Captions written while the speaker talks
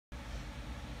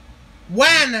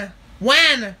When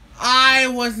I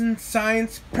was in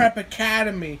Science Prep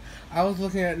Academy, I was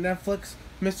looking at Netflix.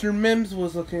 Mr. Mims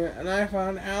was looking at, and I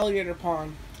found alligator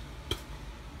pond.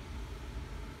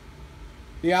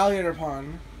 The alligator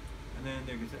pond. And then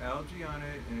there gets algae on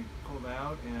it, and it pulled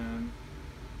out, and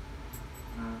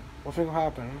What think will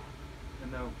happen?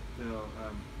 and they'll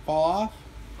Fall off?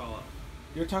 fall off.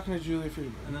 You're talking to Julie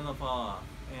Friedman. And then they'll fall off,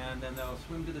 and then they'll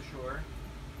swim to the shore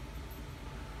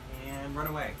and run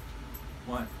away.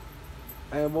 One.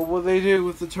 And what will they do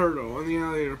with the turtle in the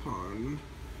alligator pond?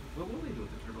 What will they do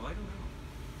with the turtle? I don't know.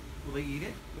 Will they eat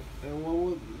it? And what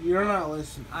will, you're not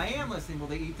listening. I am listening. Will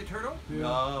they eat the turtle? Yeah.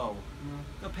 No.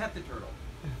 They'll pet the turtle.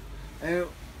 And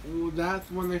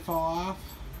that's when they fall off.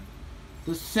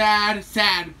 The sad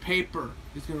paper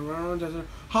is gonna run around the desert,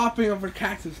 hopping over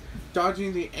cactus,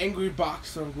 dodging the angry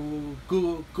box on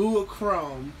Google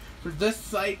Chrome. For this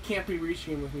site can't be reached,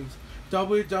 which means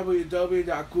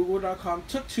www.google.com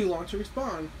took too long to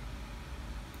respond.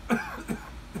 I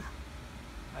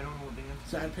don't know what the answer is.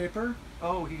 Sad paper?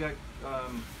 Oh, he got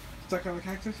Stuck on the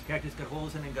cactus? cactus got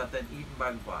holes in it and got that eaten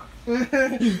by the box.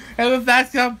 And if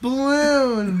that's got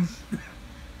balloons.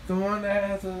 The one that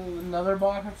has another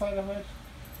box inside of it?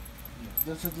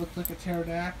 Does it look like a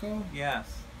pterodactyl?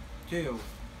 Yes. Two.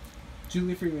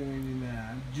 Julie Friedman made me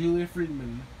mad. Julia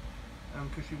Friedman.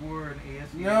 Because she wore an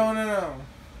ASD. No.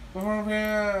 Welcome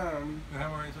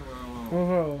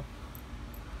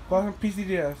Welcome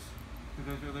PCDS.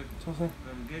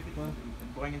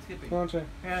 Going and skipping. Come on, check.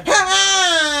 And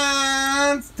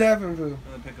Stephen Pooh.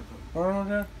 pick up Hold on,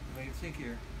 Jeff. Make it sink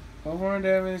here. Over and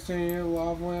Devin is saying a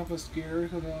lava lamp was scary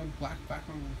because of black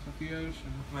background of the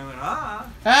ocean. I went, ah!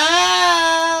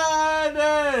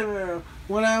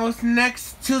 When I was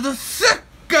next to the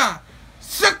sucker,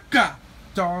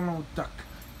 Donald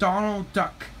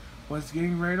Duck was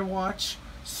getting ready to watch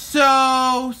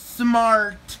So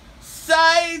Smart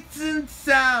Sights and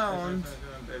Sounds,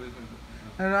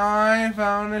 and I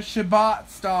found a Shabbat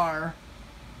star.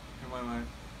 The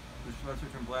Schwarzer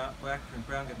turned black, turned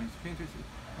brown, got mixed pink, turned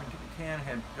tan,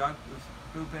 had dog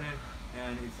poop in it,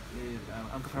 and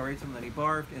Uncle Pal ate some, and then he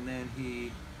barfed, and then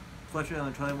he flushed it on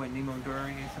the toilet when Nemo and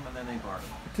Dory ate some, and then they barfed.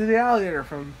 To the alligator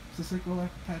from Just Like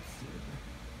Life Pets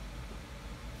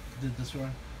did this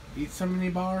one. Eat some and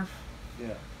he barf?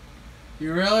 Yeah.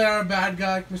 You really are a bad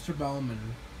guy like Mr. Bellman.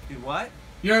 Did what?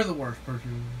 You're the worst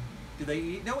person. Did they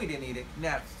eat? No, we didn't eat it.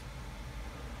 Next.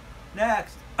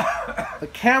 Next. The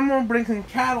camel brings in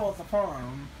cattle at the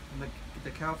farm. And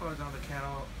the cow was on the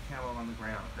camel on the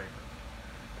ground.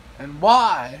 And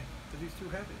why? Because he's too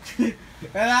heavy.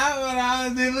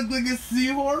 And they look like a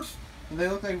seahorse. And they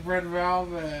look like red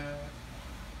velvet.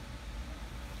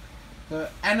 The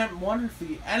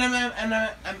NMM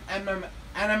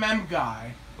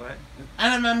guy. What? The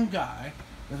NMM guy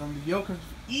is on the yoke of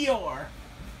Eeyore.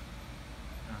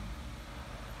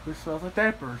 Who smells like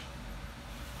diapers.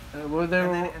 And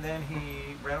then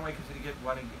he ran away because he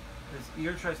his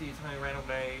ear tries to eat something and ran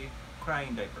away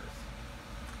crying diapers.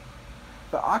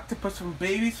 The octopus from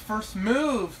Baby's First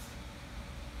Moves.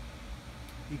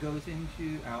 He goes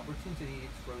into Albertsons and he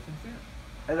eats frozen fish.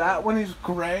 And that when he's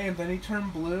gray and then he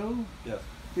turned blue. Yes.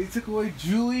 He took away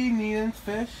Julie Neenan's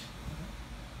fish.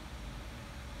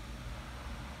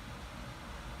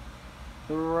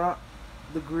 I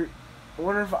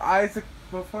wonder if Isaac,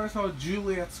 before I saw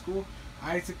Julie at school,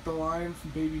 Isaac the lion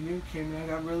from Baby New came and I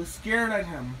got really scared at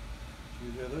him. She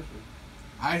was delicious.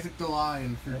 Isaac the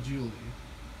lion for Julie.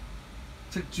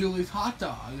 Took Julie's hot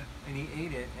dog. And he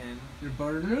ate it and... Your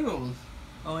butter noodles.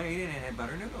 Oh, I ate it and it had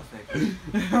butter noodles there.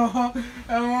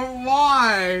 And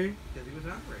why? Because he was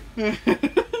hungry.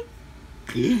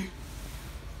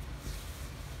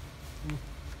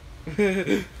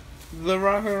 The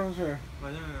rock over here. No.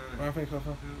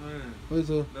 What is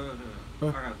it?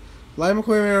 No. Lime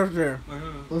McQueen over there.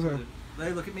 Listen.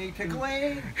 They look at me, take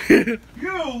away. You,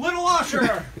 little Usher!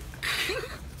 Are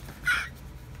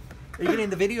you getting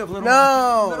the video of Little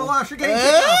Usher? Little Usher getting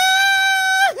kicked off.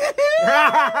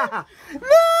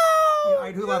 No!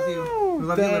 Alright, who loves you? Who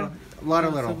loves you, Little? A lot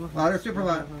of Little. A lot of super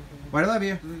lot. Why do I love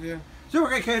you? Yeah. Super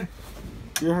great kid.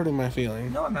 You're hurting my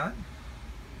feelings. No, I'm not.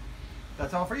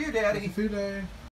 That's all for you, Daddy. Food day.